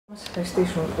Να σας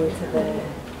ευχαριστήσουμε που ήρθατε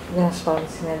για να σας πάρουμε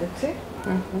τη συνέντευξη.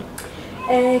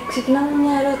 Ξεκινάμε με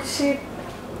μια ερώτηση,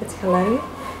 έτσι χαλαρή.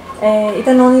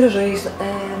 Ήταν όνειρο ζωής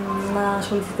να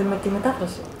ασχοληθείτε με τη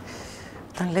μετάφραση?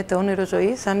 Όταν λέτε όνειρο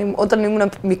ζωής, όταν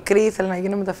ήμουν μικρή ήθελα να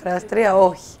γίνω μεταφράστρια,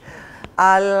 όχι.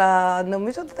 Αλλά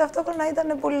νομίζω ότι ταυτόχρονα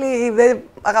ήταν πολύ...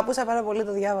 Αγαπούσα πάρα πολύ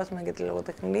το διάβασμα και τη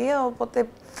λογοτεχνία, οπότε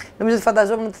νομίζω ότι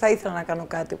φανταζόμουν ότι θα ήθελα να κάνω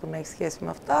κάτι που να έχει σχέση με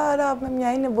αυτά, άρα με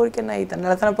μια είναι μπορεί και να ήταν.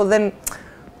 Αλλά θέλω να πω,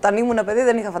 όταν ήμουν παιδί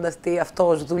δεν είχα φανταστεί αυτό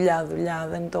ως δουλειά,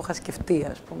 δεν το είχα σκεφτεί,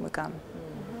 ας πούμε, καν.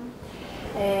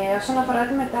 Όσον αφορά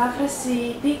τη μετάφραση,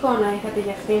 τι εικόνα είχατε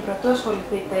για αυτήν πρωτού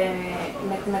ασχοληθείτε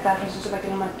με τη μετάφραση ως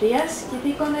επαγγελματίας και τι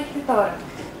εικόνα έχετε τώρα?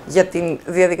 Για τη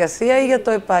διαδικασία ή για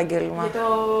το επάγγελμα? Για το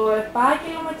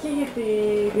επάγγελμα και για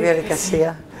τη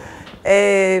διαδικασία.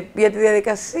 Για τη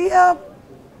διαδικασία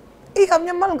είχα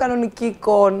μια μάλλον κανονική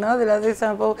εικόνα, δηλαδή θα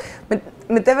να πω,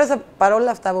 μετέφρασα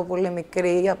παρόλα αυτά από πολύ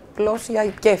μικρή, απλώς για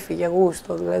κέφι, για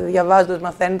γούστο, δηλαδή διαβάζοντας,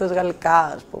 μαθαίνοντας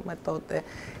γαλλικά, ας πούμε, τότε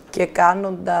και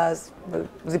κάνοντας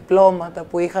διπλώματα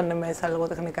που είχαν μέσα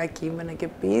λογοτεχνικά κείμενα και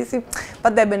ποίηση.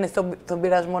 Πάντα έμπαινε στον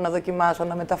πειρασμό να δοκιμάσω,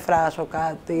 να μεταφράσω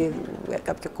κάτι,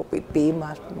 κάποιο ποίημα,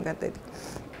 ας πούμε, κάτι τέτοιο.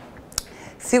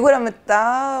 Σίγουρα μετά,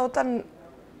 όταν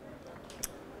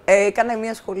έκανα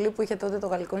μια σχολή που είχε τότε το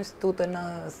Γαλλικό Ινστιτούτο,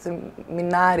 ένα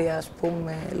σεμινάρια, ας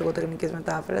πούμε, λογοτεχνικής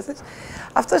μετάφρασης,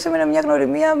 αυτό σημαίνει μια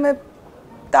γνωριμία με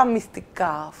τα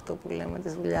μυστικά, αυτό που λέμε,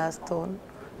 της δουλειάς,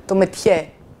 το μετιέ.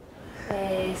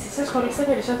 Εσείς ασχολείστε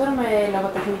περισσότερο με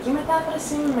λογοτεχνική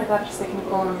μετάφραση ή με μετάφραση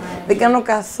τεχνικών? Δεν κάνω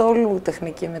καθόλου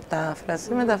τεχνική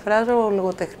μετάφραση. Μεταφράζω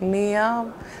λογοτεχνία,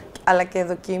 αλλά και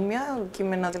δοκίμια,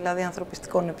 κείμενα δηλαδή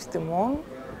ανθρωπιστικών επιστημών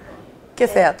και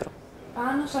θέατρο.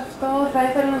 Πάνω σε αυτό θα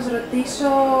ήθελα να σας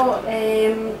ρωτήσω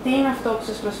τι είναι αυτό που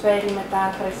σας προσφέρει η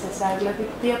μετάφραση σε εσάς, δηλαδή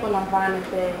τι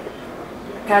απολαμβάνετε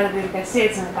κατά τη διαδικασία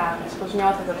της μετάφρασης, πώς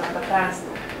νιώθετε όταν μεταφράσετε?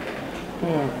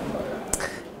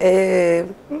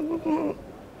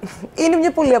 Είναι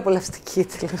μια πολύ απολαυστική,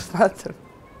 τέλος πάντων,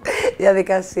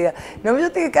 διαδικασία. Νομίζω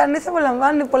ότι κανείς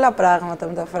απολαμβάνει πολλά πράγματα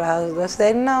μεταφράζοντας.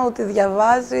 Ένα, ότι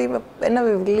διαβάζει ένα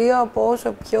βιβλίο από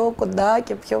όσο πιο κοντά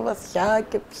και πιο βαθιά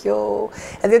και πιο...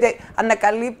 Δηλαδή ότι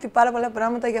ανακαλύπτει πάρα πολλά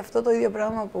πράγματα για αυτό το ίδιο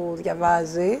πράγμα που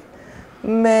διαβάζει,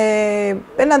 με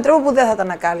έναν τρόπο που δεν θα τα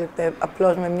ανακάλυπτε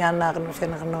απλώς με μια ανάγνωση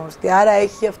αναγνώστη. Άρα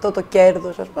έχει αυτό το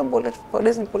κέρδος, ας πούμε, πολλές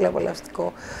φορές είναι πολύ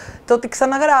απολαυστικό. Το ότι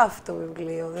ξαναγράφει το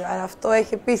βιβλίο. Άρα αυτό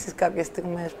έχει επίσης κάποιες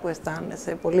στιγμές που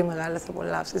αισθάνεσαι πολύ μεγάλες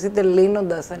απολαύσεις, είτε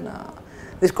λύνοντας ένα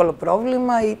δύσκολο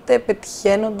πρόβλημα, είτε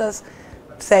πετυχαίνοντας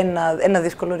σε ένα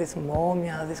δύσκολο ρυθμό,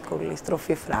 μια δύσκολη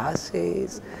στροφή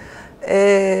φράσης.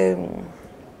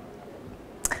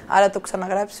 Άρα το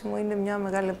ξαναγράψιμο είναι μια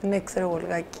μεγάλη, ναι, ξέρω εγώ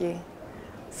λιγάκι,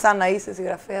 σαν να είσαι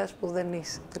συγγραφέας που δεν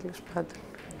είσαι, τέλος πάντων.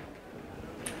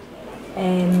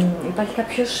 Υπάρχει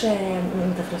κάποιος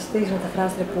μεταφραστής,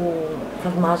 μεταφράστρια που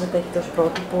θαυμάζετε, έχετε ως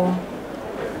πρότυπο?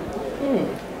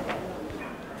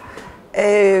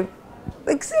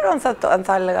 Δεν ξέρω αν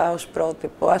θα έλεγα ως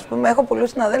πρότυπο. Ας πούμε, έχω πολλούς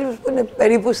συναδέλφους που είναι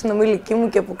περίπου συνομιλικοί μου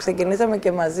και που ξεκινήσαμε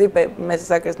και μαζί μέσα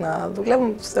στις άκρες να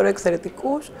δουλεύουμε, τους θεωρώ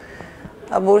εξαιρετικούς.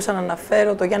 Θα μπορούσα να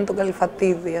αναφέρω τον Γιάννη τον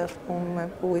Καλυφατίδη, ας πούμε,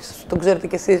 που ίσως τον ξέρετε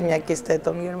κι εσείς, μια και είστε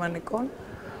των γερμανικών.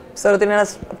 Θεωρώ ότι είναι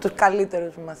ένας από τους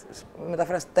καλύτερους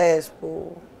μεταφραστές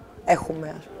που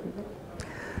έχουμε, ας πούμε.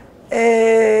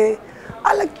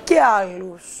 Αλλά και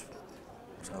άλλους.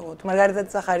 Τη Μαργαρίτα τη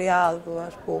Ζαχαριάδου,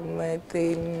 ας πούμε,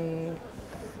 την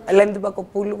Ελένη την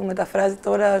Πακοπούλου που μεταφράζει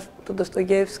τώρα τον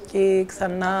Ντοστογεύσκη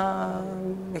ξανά,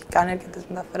 έχει κάνει αρκετές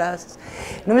μεταφράσεις.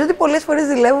 Νομίζω ότι πολλές φορές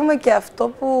ζηλεύουμε και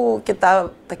αυτό και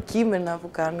τα κείμενα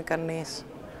που κάνει κανείς.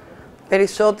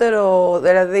 Περισσότερο,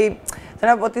 δηλαδή,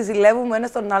 θέλω να πω ότι ζηλεύουμε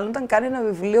ένας τον άλλον όταν κάνει ένα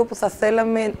βιβλίο που θα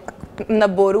θέλαμε να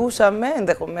μπορούσαμε,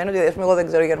 ενδεχομένως, γιατί εγώ δεν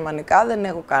ξέρω γερμανικά, δεν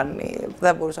έχω κάνει,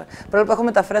 δεν μπορούσα. Παρόλο που έχω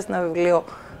μεταφράσει ένα βιβλίο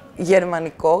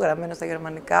γερμανικό, γραμμένο στα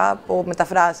γερμανικά, από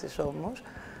μεταφράσεις όμως,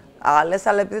 άλλες,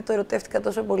 αλλά επειδή το ερωτεύτηκα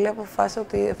τόσο πολύ, αποφάσισα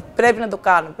ότι πρέπει να το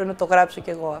κάνω, πρέπει να το γράψω κι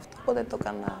εγώ αυτό, οπότε το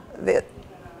έκανα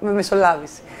με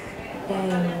μεσολάβηση.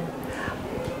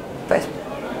 Πες.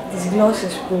 Τις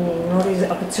γλώσσες που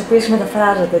γνωρίζετε, από τις οποίες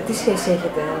μεταφράζετε, τι σχέση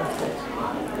έχετε με αυτές?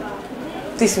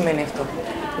 Τι σημαίνει αυτό?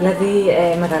 Δηλαδή,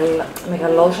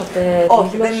 μεγαλώσατε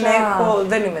Όχι, γλώσσα?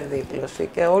 δεν είμαι δίγλωση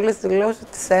και όλες τις γλώσσες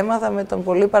τις έμαθα με τον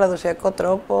πολύ παραδοσιακό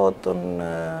τρόπο των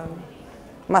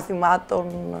μαθημάτων,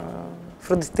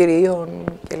 φροντιστηρίων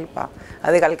κλπ.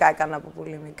 Δηλαδή, γαλλικά έκανα από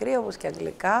πολύ μικρή, όπως και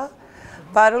αγγλικά.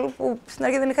 Παρόλο που στην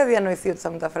αρχή δεν είχα διανοηθεί ότι θα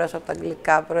μεταφράσω από τα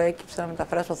αγγλικά, προέκυψα να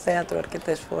μεταφράσω θέατρο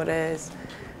αρκετές φορές.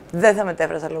 Δεν θα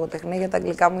μετέφρασα λογοτεχνία, γιατί τα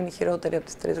αγγλικά μου είναι χειρότερη από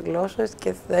τις τρεις γλώσσες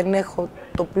και δεν έχω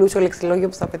το πλούσιο λεξιλόγιο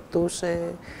που θα απαιτούσε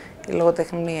η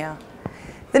λογοτεχνία.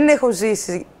 Δεν έχω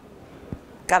ζήσει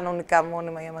κανονικά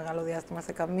μόνιμα για μεγάλο διάστημα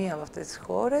σε καμία από αυτές τις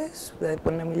χώρες, δηλαδή που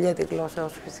είναι μιλιέται η γλώσσα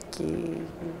ως φυσική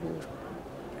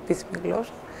επίσημη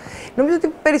γλώσσα. Νομίζω ότι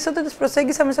περισσότερο τις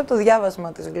προσέγγισα μέσα από το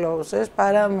διάβασμα της γλώσσας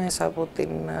παρά μέσα από την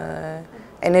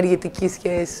ενεργητική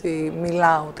σχέση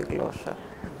μιλάω τη γλώσσα.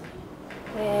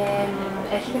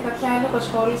 Έχετε κάποια άλλη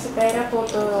απασχόληση πέρα από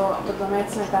το τομέα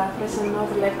της μετάφρασης, ενώ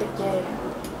δουλεύετε και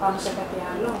πάνω σε κάτι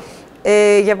άλλο?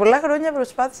 Για πολλά χρόνια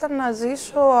προσπάθησα να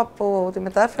ζήσω από τη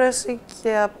μετάφραση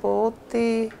και από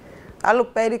ό,τι άλλο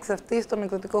πέριξε αυτή στον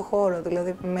εκδοτικό χώρο, δηλαδή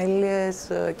επιμέλειες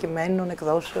κειμένων,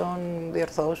 εκδόσεων,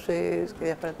 διορθώσεις και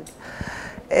διάφορα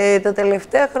τέτοια. Τα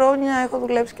τελευταία χρόνια έχω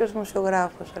δουλέψει και ως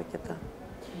δημοσιογράφος αρκετά.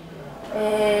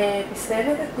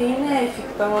 Πιστεύετε ότι είναι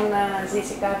εφικτό να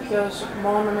ζήσει κάποιος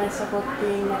μόνο μέσα από τη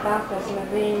μετάφραση,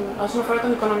 δηλαδή όσον αφορά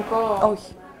τον οικονομικό?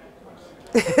 Όχι.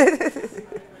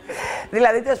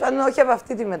 Δηλαδή, τέλος πάντων, όχι από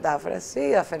αυτή τη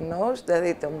μετάφραση, αφενός,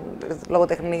 δηλαδή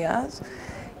λογοτεχνίας,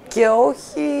 και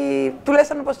όχι,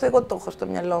 τουλάχιστον όπως εγώ το έχω στο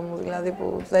μυαλό μου, δηλαδή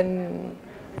που δεν...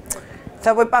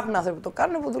 Θα πω, υπάρχουν άνθρωποι που το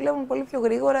κάνουν, που δουλεύουν πολύ πιο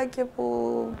γρήγορα και που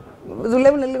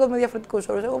δουλεύουν λίγο με διαφορετικούς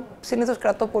όρους. Εγώ συνήθως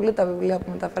κρατώ πολύ τα βιβλία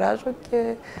που μεταφράζω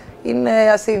και είναι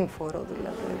ασύμφορο,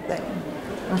 δηλαδή.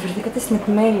 Αναφερθήκατε στην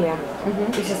επιμέλεια.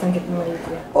 Ήσασταν και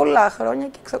επιμελήτρια. Πολλά χρόνια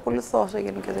και εξακολουθώ σε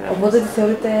γενικές γραμμές. Οπότε τη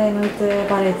θεωρείτε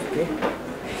απαραίτητη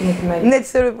την επιμέλεια? Ναι, τη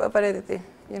θεωρώ απαραίτητη.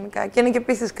 Γενικά. Και είναι και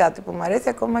επίσης κάτι που μου αρέσει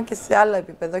ακόμα και σε άλλα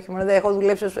επίπεδα. Όχι μόνο, έχω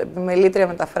δουλέψει ως επιμελήτρια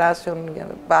μεταφράσεων για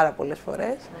πάρα πολλές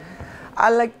φορές,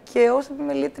 αλλά και ως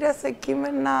επιμελήτρια σε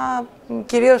κείμενα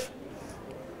κυρίως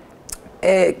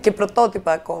και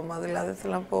πρωτότυπα ακόμα. Δηλαδή,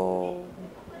 θέλω να πω,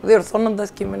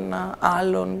 διορθώνοντας κείμενα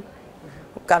άλλων,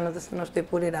 κάνοντας ενός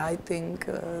τύπου rewriting,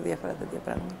 διάφορα τέτοια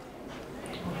πράγματα.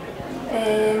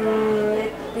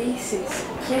 Επίσης,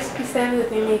 ποιες πιστεύετε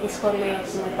ότι είναι οι δυσκολίες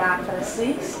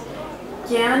μετάφρασης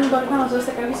και αν μπορείτε να μας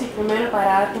δώσετε κάποιο συγκεκριμένο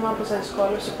παράδειγμα που σας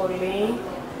δυσκόλεψε πολύ?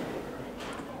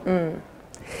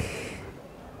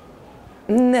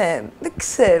 Ναι, δεν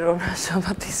ξέρω να σου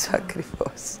απαντήσω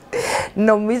ακριβώς.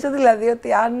 Νομίζω δηλαδή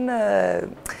ότι αν...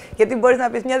 γιατί μπορείς να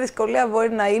πεις μια δυσκολία μπορεί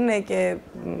να είναι και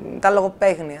τα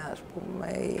λογοπαίγνια, ας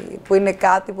πούμε, που είναι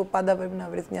κάτι που πάντα πρέπει να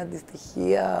βρεις μια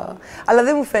αντιστοιχεία. Αλλά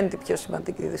δεν μου φαίνεται η πιο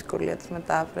σημαντική δυσκολία της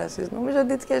μετάφρασης. Νομίζω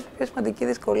ότι η πιο σημαντική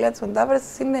δυσκολία της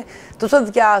μετάφρασης είναι τόσο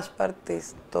διάσπαρτη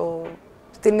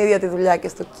στην ίδια τη δουλειά και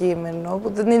στο κείμενο, που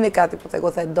δεν είναι κάτι που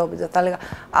εγώ θα εντόπιζα. Θα έλεγα,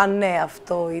 α, ναι,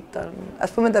 αυτό ήταν.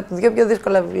 Ας πούμε, τα δύο πιο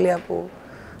δύσκολα βιβλία που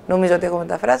νομίζω ότι έχω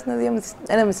μεταφράσει είναι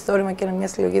ένα μυθιστόρημα και μια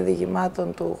συλλογή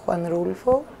διηγημάτων του Χουάν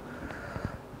Ρούλφο,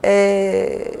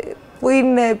 που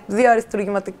είναι δύο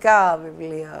αριστουργηματικά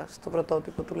βιβλία, στο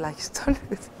πρωτότυπο τουλάχιστον.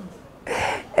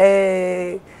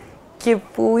 Και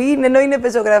που είναι, ενώ είναι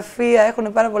πεζογραφία,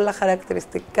 έχουν πάρα πολλά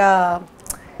χαρακτηριστικά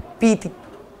ποιητικά.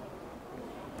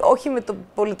 Όχι με το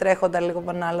πολυτρέχοντα, λίγο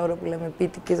πανάλορο που λέμε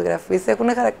ποιητικής γραφής,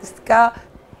 έχουν χαρακτηριστικά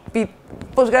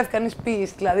πώς γράφει κανείς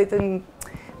ποίηση, δηλαδή την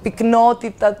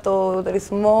πυκνότητα, το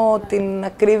ρυθμό, την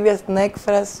ακρίβεια στην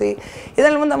έκφραση.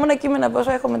 Ήταν λοιπόν τα μόνα κείμενα που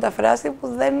έχω μεταφράσει που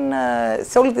δεν,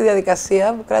 σε όλη τη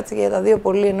διαδικασία, που κράτησε και για τα δύο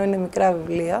πολύ, ενώ είναι μικρά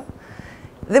βιβλία,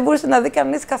 δεν μπορούσε να δει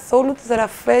κανείς καθόλου τις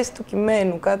γραφές του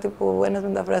κειμένου, κάτι που ένας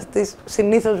μεταφραστής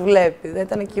συνήθως βλέπει. Δεν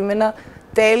ήταν κείμενα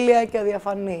τέλεια και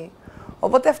αδιαφανή.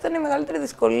 Οπότε αυτή είναι η μεγαλύτερη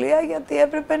δυσκολία, γιατί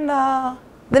έπρεπε να...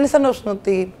 δεν αισθανόσουν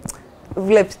ότι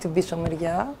βλέπεις την πίσω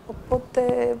μεριά, οπότε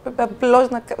έπρεπε απλώς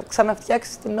να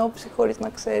ξαναφτιάξεις την όψη χωρίς να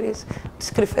ξέρεις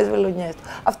τις κρυφές βελονιές του.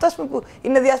 Αυτό, ας πούμε, που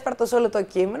είναι διάσπαρτο σε όλο το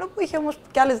κείμενο, που είχε όμως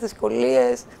και άλλες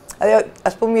δυσκολίες. Δηλαδή,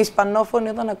 ας πούμε, οι Ισπανόφωνοι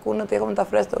όταν ακούνε ότι έχω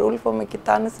μεταφράσει το Ρούλφο, με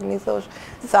κοιτάνε συνήθως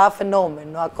σαν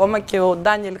φαινόμενο. Ακόμα και ο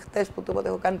Ντάνιελ χτες που του είπα ότι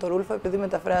έχω κάνει το Ρούλφο, επειδή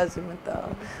μεταφράζει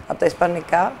από τα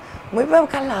Ισπανικά, μου είπε,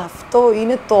 καλά, αυτό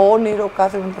είναι το όνειρο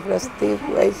κάθε μεταφραστή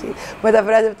που έχει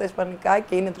μεταφράζει από τα Ισπανικά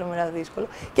και είναι τρομερά δύσκολο.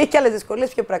 Και έχει και άλλες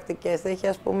δυσκολίες πιο πρακτικές. Έχει,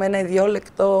 ας πούμε, ένα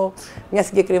ιδιόλεκτο μια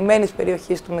συγκεκριμένη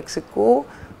περιοχή του Μεξικού,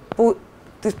 που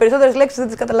τις περισσότερες λέξεις δεν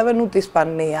τις καταλαβαίνουν ούτε οι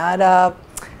Ισπανοί. Άρα...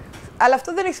 Αλλά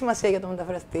αυτό δεν έχει σημασία για το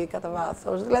μεταφραστή κατά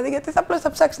βάθος. Δηλαδή, γιατί απλώς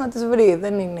θα ψάξει να τις βρει.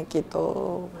 Δεν είναι εκεί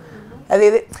το.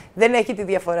 Δηλαδή, δεν έχει τη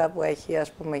διαφορά που έχει,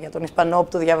 ας πούμε, για τον Ισπανό που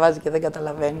το διαβάζει και δεν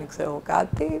καταλαβαίνει, ξέρω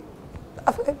κάτι.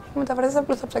 Ο μεταφραστής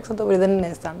απλώς θα ψάξει να το βρει. Δεν είναι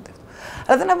αισθάνεται αυτό.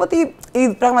 Αλλά θέλω να πω ότι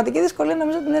η πραγματική δυσκολία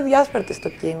νομίζω ότι είναι διάσπαρτη στο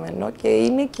κείμενο και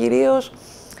είναι κυρίως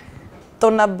το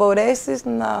να μπορέσεις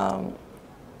να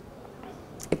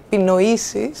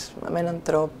επινοήσεις με έναν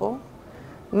τρόπο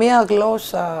μία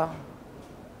γλώσσα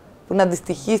που να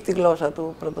αντιστοιχεί στη γλώσσα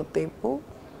του πρωτοτύπου,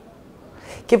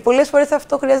 και πολλές φορές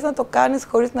αυτό χρειάζεται να το κάνεις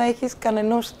χωρίς να έχεις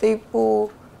κανενός τύπου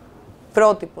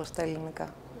πρότυπο στα ελληνικά.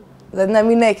 Δηλαδή να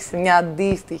μην έχεις μια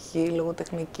αντίστοιχη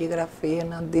λογοτεχνική γραφή,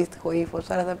 ένα αντίστοιχο ύφος,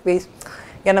 άρα θα πεις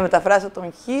για να μεταφράσω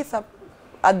τον Χ θα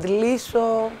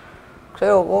αντλήσω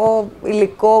ξέρω εγώ,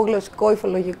 υλικό, γλωσσικό,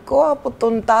 υφολογικό από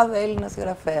τον τάδε Έλληνα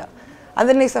συγγραφέα. Αν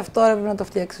δεν έχεις αυτό, άρα πρέπει να το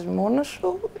φτιάξεις μόνος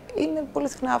σου. Είναι πολύ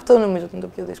συχνά. Αυτό νομίζω ότι είναι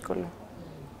το πιο δύσκολο.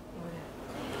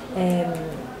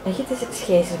 Έχετε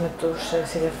σχέσεις με τους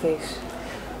συγγραφείς?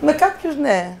 Με κάποιους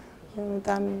ναι.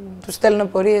 Μετά τους στέλνω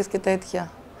απορίες και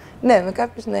τέτοια. Ναι, με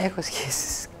κάποιους ναι, έχω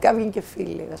σχέσεις. Κάποιοι είναι και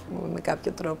φίλοι, ας πούμε, με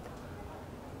κάποιο τρόπο.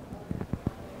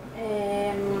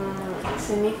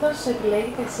 Συνήθως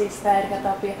επιλέγετε εσείς τα έργα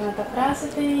τα οποία θα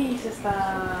μεταφράσετε ή είσαι στα...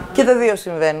 Και τα δύο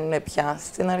συμβαίνουν πια.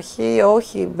 Στην αρχή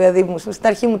όχι, δηλαδή στην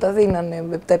αρχή μου τα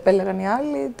δίνανε, τα επέλεγαν οι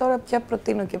άλλοι, τώρα πια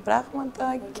προτείνω και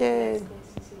πράγματα και...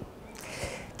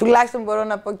 Τουλάχιστον μπορώ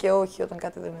να πω και όχι όταν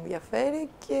κάτι δεν με ενδιαφέρει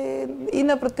και ή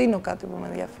να προτείνω κάτι που με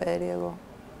ενδιαφέρει εγώ.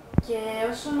 Και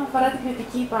όσον αφορά την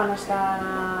κριτική πάνω στα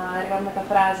έργα που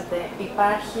μεταφράζετε,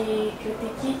 υπάρχει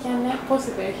κριτική και αν ναι, πώς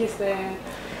τη δέχεστε?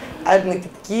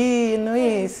 Αρνητική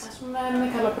εννοείς? Ας πούμε,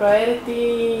 με καλοπροαίρετη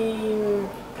ή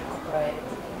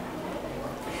κακοπροαίρετη.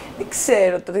 Δεν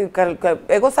ξέρω.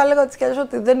 Εγώ θα έλεγα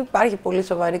ότι δεν υπάρχει πολύ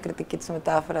σοβαρή κριτική της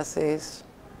μετάφρασης.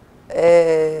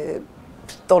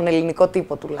 Στον ελληνικό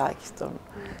τύπο τουλάχιστον.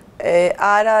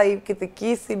 Άρα η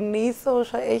κριτική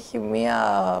συνήθως έχει μία...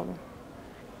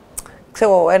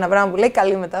 Ξέρω, ένα πράγμα που λέει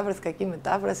καλή μετάφραση, κακή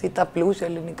μετάφραση, ή τα πλούσια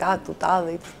ελληνικά του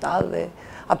τάδε ή του τάδε,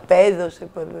 απέδωσε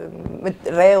με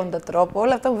ρέοντα τρόπο.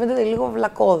 Όλα αυτά μου φαίνεται λίγο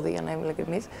βλακώδη, για να είμαι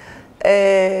ειλικρινής.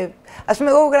 Ας πούμε,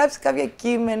 εγώ έχω γράψει κάποια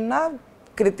κείμενα,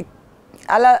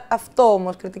 αλλά αυτό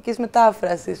όμως, κριτικής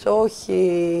μετάφρασης,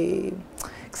 όχι...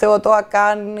 Ξέρω, το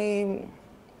κάνει...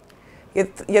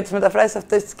 Για τις μεταφράσεις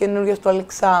αυτές τις καινούργιες του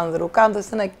Αλεξάνδρου,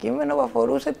 κάνοντας ένα κείμενο που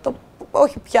αφορούσε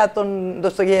όχι πια τον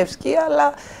Ντοστογεύσκη,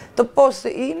 αλλά το πώς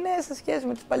είναι σε σχέση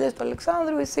με τις παλιές του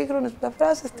Αλεξάνδρου, οι σύγχρονες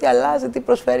μεταφράσεις, τι αλλάζει, τι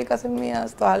προσφέρει κάθε μία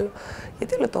στο άλλο.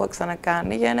 Γιατί όλο το έχω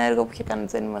ξανακάνει για ένα έργο που είχε κάνει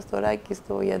Τζέννη Μαστοράκη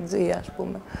στο Ιατζή, ας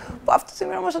πούμε. Αυτό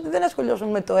σημαίνει όμως ότι δεν ασχολιώσουν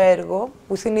με το έργο,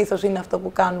 που συνήθως είναι αυτό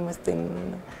που κάνουμε στην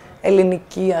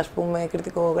ελληνική, ας πούμε,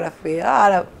 κριτικογραφία.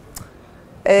 Άρα,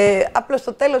 απλώς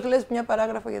στο τέλος λες μια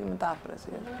παράγραφο για τη μετάφραση.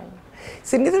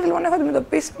 Συνήθως λοιπόν έχω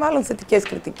αντιμετωπίσει μάλλον θετικές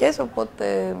κριτικές,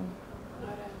 οπότε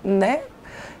ναι.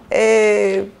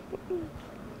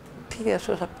 Τι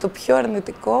ασώσα, το πιο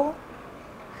αρνητικό,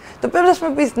 το οποίο θα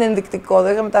πούμε επίσης είναι ενδεικτικό,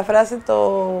 δεν είχα μεταφράσει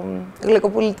το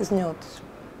Γλυκοπούλη της Νιώτης.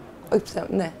 Όχι ψέμα,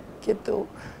 ναι. Και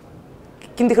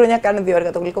εκείνη τη χρονιά κάνει 2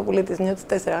 έργα, το Γλυκοπούλη της Νιώτης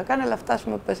 4 κάνει, αλλά αυτά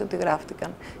σου πες ότι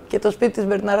γράφτηκαν. Και το σπίτι της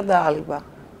Μπερνάρντα Άλβα.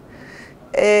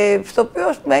 Στο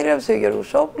οποίο με έγραψε ο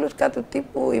Γεωργουσόπουλος κάτι του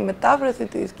τύπου η μετάφραση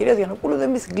της κυρίας Γιαννοπούλου δεν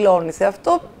με συγκλώνησε.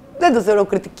 Αυτό δεν το θεωρώ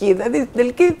κριτική, δηλαδή στην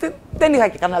τελική δεν είχα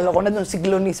και κανένα λόγο να τον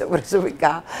συγκλονίσω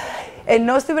προσωπικά.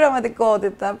 Ενώ στην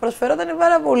πραγματικότητα προσφερόταν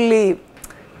πάρα πολύ,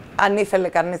 αν ήθελε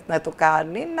κανείς να το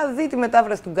κάνει, να δει τη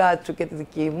μετάφραση του Γκάτσου και τη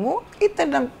δική μου, είτε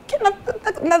να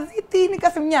δει τι είναι η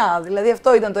κάθε μια. Δηλαδή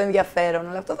αυτό ήταν το ενδιαφέρον,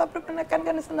 αλλά αυτό θα πρέπει να κάνει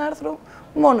κανείς ένα άρθρο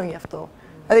μόνο γι' αυτό.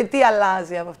 Δηλαδή, τι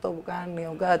αλλάζει από αυτό που κάνει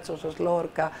ο Γκάτσος, ο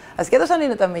Σλόρκα, ασχέτως αν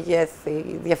είναι τα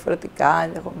μεγέθη διαφορετικά,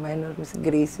 ενδεχομένως, μη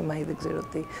συγκρίσιμα ή δεν ξέρω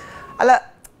τι. Αλλά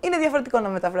είναι διαφορετικό να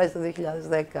μεταφράζει το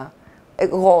 2010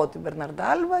 εγώ την Μπερνάρντα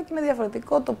Άλβα και είναι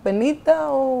διαφορετικό το 50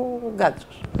 ο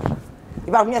Γκάτσος.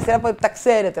 Υπάρχουν μια σειρά που τα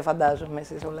ξέρετε, φαντάζομαι,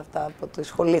 εσείς όλα αυτά από τη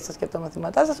σχολή σας και από τα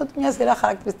μαθήματά σας, ότι μια σειρά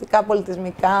χαρακτηριστικά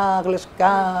πολιτισμικά,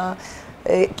 γλωσσικά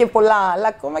και πολλά άλλα,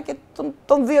 ακόμα και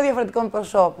των δύο διαφορετικών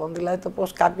προσώπων. Δηλαδή, το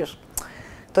πώς κάποιος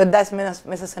το εντάσσει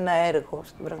μέσα σε ένα έργο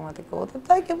στην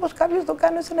πραγματικότητα και πώς κάποιος το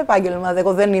κάνει ως ένα επάγγελμα.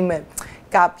 Εγώ δεν είμαι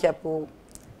κάποια που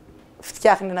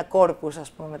φτιάχνει ένα κόρπους,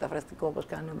 ας πούμε, μεταφραστικό, όπως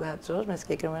κάνει ο Γκάτσος, με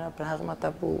συγκεκριμένα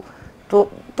πράγματα που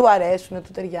του αρέσουν,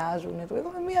 του ταιριάζουν. Εγώ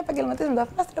είμαι μια επαγγελματίας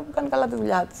μεταφράστρια που κάνει καλά τη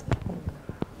δουλειά της.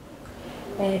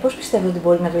 Πώς πιστεύετε ότι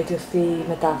μπορεί να βελτιωθεί η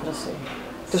μετάφραση,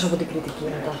 τόσο από την κριτική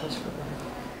μετάφραση που κάνει?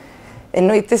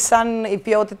 Εννοείται σαν η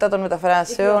ποιότητα των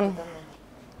μεταφράσεων.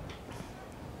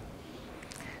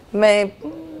 Με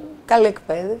καλή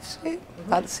εκπαίδευση,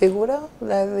 σίγουρα.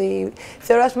 Δηλαδή,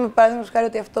 θεωρώ, ας πούμε, παράδειγμα χάρη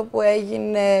ότι αυτό που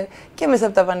έγινε και μέσα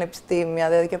από τα πανεπιστήμια,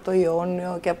 δηλαδή και από το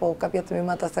Ιόνιο και από κάποια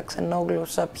τμήματα στα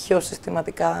ξενόγλωσσα πιο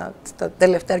συστηματικά τα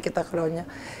τελευταία αρκετά χρόνια.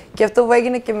 Και αυτό που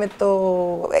έγινε και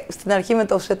στην αρχή με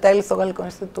το ΣΕΤΕΛ στο Γαλλικό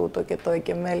Ινστιτούτο και το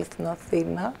ΕΚΕΜΕΛ στην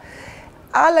Αθήνα,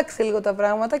 άλλαξε λίγο τα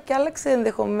πράγματα και άλλαξε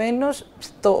ενδεχομένως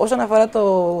όσον αφορά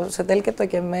το ΣΕΤΕΛ και το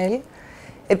ΕΚΕΜΕΛ.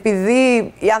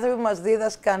 Επειδή οι άνθρωποι που μας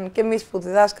δίδασκαν και εμείς που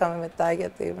διδάσκαμε μετά,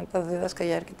 γιατί μετά δίδασκα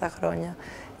για αρκετά χρόνια,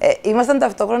 ήμασταν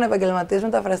ταυτόχρονα επαγγελματίες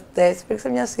μεταφραστές, υπήρξε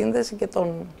μια σύνδεση και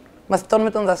των μαθητών με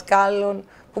των δασκάλων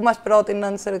που μας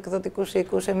πρότειναν σε εκδοτικούς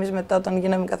οίκους. Εμείς μετά, όταν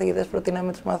γίναμε καθηγητές,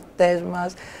 προτείναμε τους μαθητές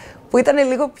μας, που ήταν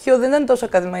λίγο πιο, δεν ήταν τόσο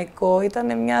ακαδημαϊκό,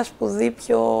 ήταν μια σπουδή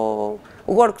πιο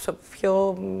workshop,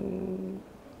 πιο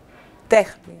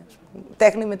τέχνη,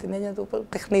 τέχνη με την έννοια του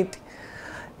τεχνίτη.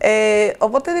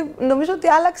 Οπότε νομίζω ότι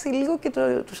άλλαξε λίγο και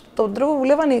τον τρόπο που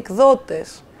βλέπαν οι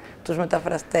εκδότες τους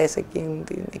μεταφραστές εκείνη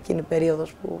η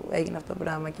περίοδος που έγινε αυτό το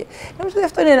πράγμα. Και νομίζω ότι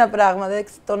αυτό είναι ένα πράγμα,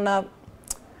 το να...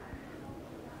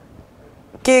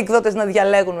 Και οι εκδότες να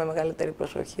διαλέγουν με μεγαλύτερη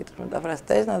προσοχή τους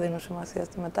μεταφραστές, να δίνουν σημασία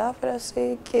στη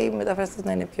μετάφραση και οι μεταφραστές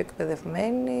να είναι πιο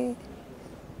εκπαιδευμένοι.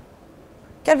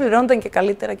 Και αν πληρώνονταν και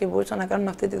καλύτερα και μπορούσαν να κάνουν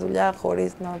αυτή τη δουλειά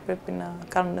χωρίς να πρέπει να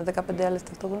κάνουν 15 άλλες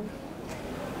ταυτόχρονα.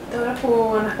 Τώρα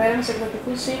που αναφέραμε στους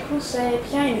εκδοτικούς οίκους,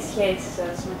 ποια είναι η σχέση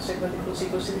σας με τους εκδοτικούς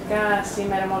οίκους, ειδικά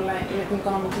σήμερα με την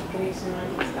οικονομική κρίση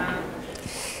και αυτά?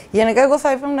 Γενικά, εγώ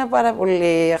θα ήμουν πάρα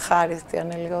πολύ αχάριστη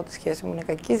αν έλεγα ότι η σχέση μου είναι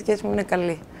κακή, η σχέση μου είναι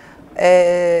καλή.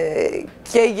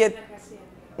 Και για...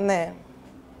 Ναι.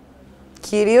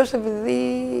 Κυρίως επειδή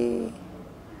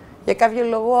για κάποιο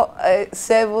λόγο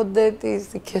σέβονται τις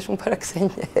δικές μου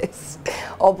παραξενιές,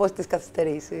 όπως τις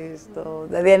καθυστερήσεις.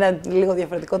 Δηλαδή, ένα λίγο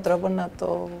διαφορετικό τρόπο να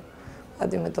το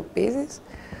αντιμετωπίζεις.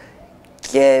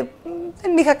 Και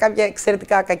δεν είχα κάποια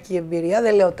εξαιρετικά κακή εμπειρία,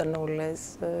 δεν λέω ότι ήταν όλες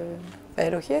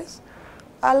υπέροχες,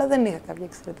 αλλά δεν είχα κάποια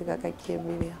εξαιρετικά κακή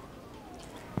εμπειρία.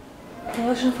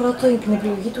 Όσον αφορά την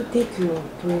επιλογή του τίτλου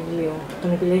του βιβλίου,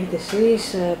 τον επιλέγετε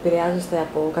εσείς, επηρεάζεστε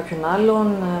από κάποιον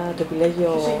άλλον, το επιλέγει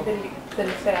ο... Ποιος έχει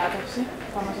τελευταία άποψη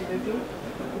πάνω στο τίτλο?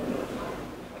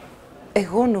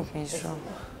 Εγώ νομίζω.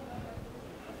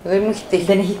 Δεν μου έχει τύχει.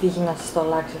 Δεν έχει τύχει να σας το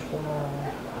αλλάξει, ας πούμε?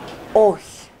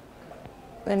 Όχι.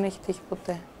 Δεν έχει τύχει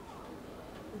ποτέ.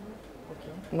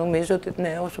 Νομίζω ότι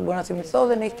ναι, όσο μπορώ να θυμηθώ,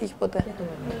 δεν έχει τύχει ποτέ.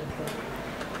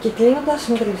 Και κλείνοντας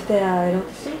με τελευταία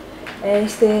ερώτηση,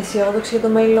 είστε αισιόδοξοι για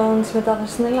το μέλλον της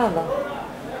μετάφρασης στην Ελλάδα?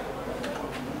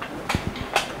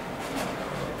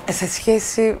 Σε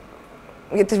σχέση...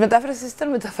 Για τις μετάφρασεις των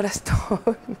μεταφραστών.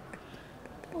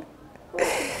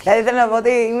 Δηλαδή θέλω να πω ότι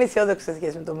είμαι αισιόδοξη σε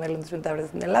σχέση με το μέλλον της μετάφρασης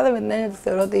στην Ελλάδα, με την έννοια ότι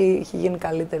θεωρώ ότι έχει γίνει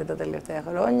καλύτερη τα τελευταία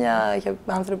χρόνια,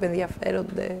 άνθρωποι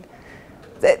ενδιαφέρονται.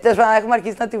 Τέλος πάντων, έχουμε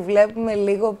αρχίσει να τη βλέπουμε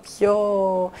λίγο πιο...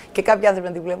 και κάποιοι άνθρωποι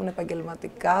να τη βλέπουν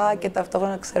επαγγελματικά και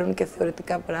ταυτόχρονα να ξέρουν και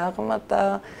θεωρητικά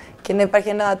πράγματα και να υπάρχει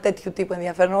ένα τέτοιο τύπο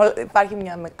ενδιαφέρον. Υπάρχει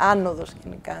μια άνοδος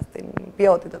γενικά στην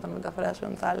ποιότητα των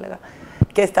μεταφράσεων, θα έλεγα,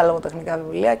 και στα λογοτεχνικά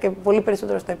βιβλία και πολύ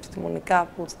περισσότερο στα επιστημονικά,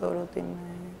 που θεωρώ ότι είναι...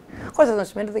 Χωρίς αυτό να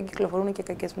σημαίνει ότι δεν κυκλοφορούν και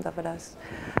κακές μεταφράσεις.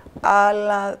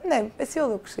 Αλλά ναι,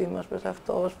 αισιόδοξοι είμαστε προς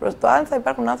αυτό. Προς το αν θα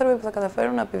υπάρχουν άνθρωποι που θα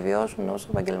καταφέρουν να επιβιώσουν ως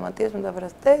επαγγελματίες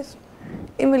μεταφραστές,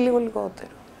 είμαι λίγο λιγότερο.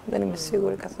 Δεν είμαι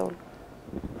σίγουρη καθόλου.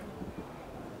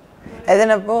 Δεν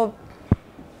να πω,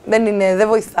 δεν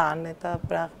βοηθάνε τα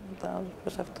πράγματα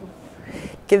προς αυτό.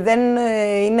 Και δεν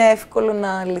είναι εύκολο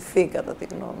να λυθεί, κατά τη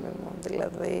γνώμη μου.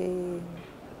 Δηλαδή,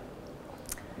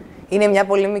 είναι μια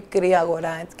πολύ μικρή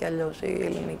αγορά, έτσι κι αλλιώς, η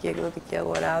ελληνική εκδοτική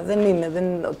αγορά. Δεν είναι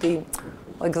ότι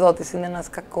ο εκδότης είναι ένας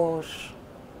κακός,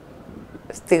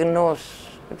 στιγνός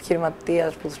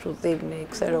επιχειρηματίας που σου δίνει,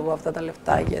 ξέρω εγώ, αυτά τα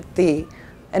λεφτά, γιατί,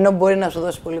 ενώ μπορεί να σου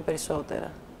δώσει πολύ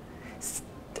περισσότερα.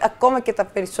 Ακόμα και τα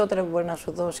περισσότερα που μπορεί να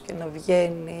σου δώσει και να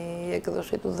βγαίνει η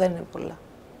έκδοσή του δεν είναι πολλά.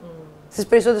 Στις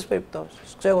περισσότερες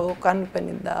περιπτώσεις. Ξέρω εγώ, κάνει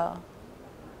 50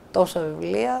 τόσα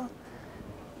βιβλία.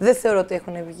 Δεν θεωρώ ότι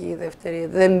έχουν βγει δεύτερη,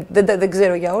 δεν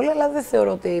ξέρω για όλα, αλλά δεν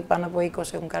θεωρώ ότι πάνω από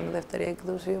 20 έχουν κάνει δεύτερη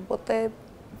έκδοση, οπότε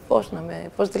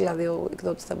πώς δηλαδή ο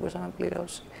εκδότης θα μπορούσε να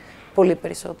πληρώσει πολύ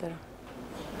περισσότερα.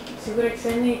 Σίγουρα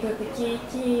ξένοι εκδοτικοί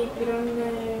οίκοι πληρώνουν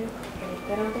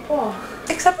καλύτερα, να το πω.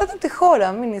 Εξαρτάται από τη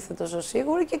χώρα, μην είστε τόσο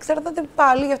σίγουροι και εξαρτάται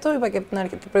πάλι, γι' αυτό είπα και από την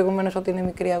αρχή προηγουμένως ότι είναι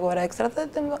μικρή αγορά,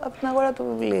 εξαρτάται από την αγορά του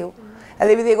βιβλίου.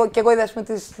 Δηλαδή, επειδή εγώ είδα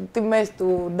τις τιμές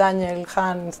του Daniel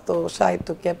Hahn στο site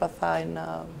του και έπαθα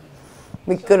ένα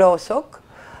μικρό σοκ.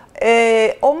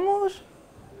 Όμως,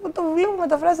 το βιβλίο που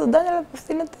μεταφράζει τον Daniel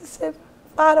απευθύνεται σε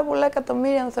πάρα πολλά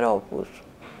εκατομμύρια ανθρώπους.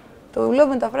 Το βιβλίο που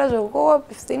μεταφράζω εγώ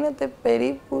απευθύνεται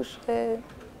περίπου σε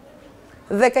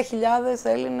 10.000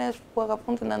 Έλληνες που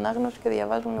αγαπούν την ανάγνωση και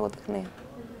διαβάζουν λογοτεχνία.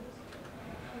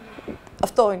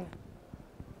 Αυτό είναι.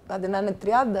 Αντί να είναι 30,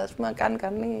 ας πούμε, να κάνει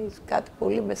κανείς κάτι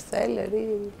πολύ bestseller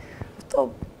ή...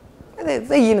 Αυτό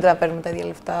δεν γίνεται να παίρνουμε τα ίδια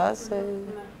λεφτά.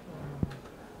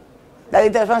 Δηλαδή,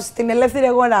 τέλος πάντων, στην ελεύθερη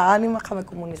αγορά, αν είχαμε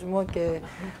κομμουνισμό και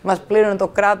μας πλήρωνε το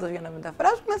κράτος για να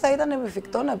μεταφράσουμε, θα ήταν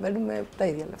εφικτό να παίρνουμε τα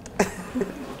ίδια λεφτά.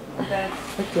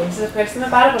 Σας ευχαριστούμε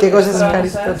πάρα πολύ. Και εγώ σας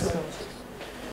ευχαριστώ.